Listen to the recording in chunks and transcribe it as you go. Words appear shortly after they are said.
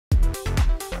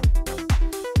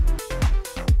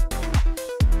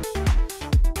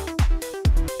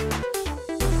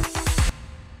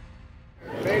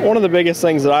one of the biggest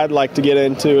things that I'd like to get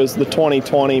into is the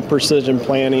 2020 precision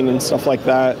planting and stuff like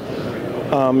that.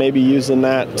 Maybe using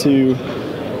that to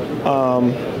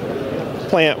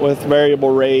plant with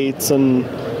variable rates and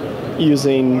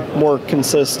using more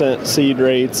consistent seed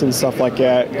rates and stuff like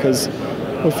that, because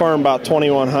we farm about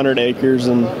 2,100 acres,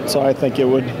 and so I think it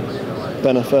would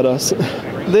benefit us.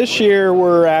 This year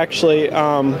we're actually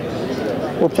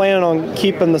we're planning on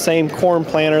keeping the same corn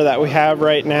planter that we have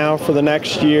right now for the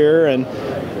next year, and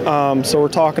so we're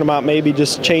talking about maybe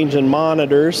just changing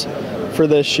monitors for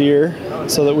this year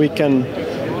so that we can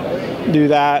do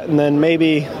that, and then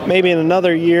maybe in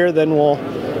another year then we'll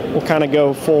kind of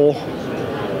go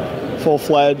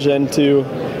full-fledged into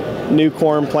new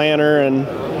corn planter, and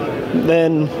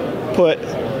then put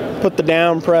the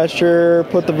down pressure,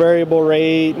 put the variable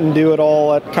rate, and do it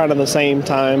all at kind of the same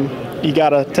time. You got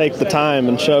to take the time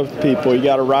and show people. You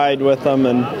got to ride with them,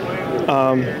 and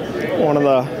one of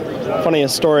the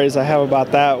funniest stories I have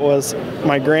about that was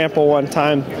my grandpa one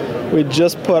time. We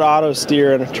just put auto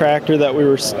steer in a tractor that we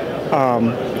were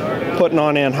putting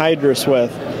on anhydrous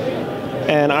with,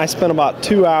 and I spent about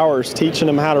 2 hours teaching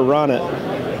him how to run it.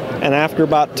 And after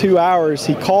about 2 hours,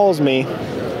 he calls me.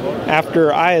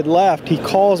 After I had left, he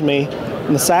calls me,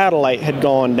 and the satellite had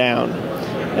gone down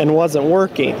and wasn't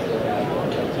working.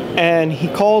 And he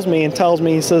calls me and tells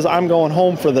me, he says, "I'm going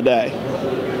home for the day.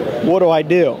 What do I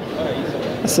do?"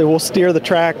 I said, "Well, steer the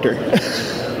tractor."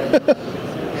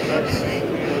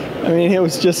 I mean, it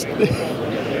was just,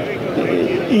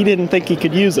 he didn't think he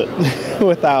could use it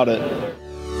without it.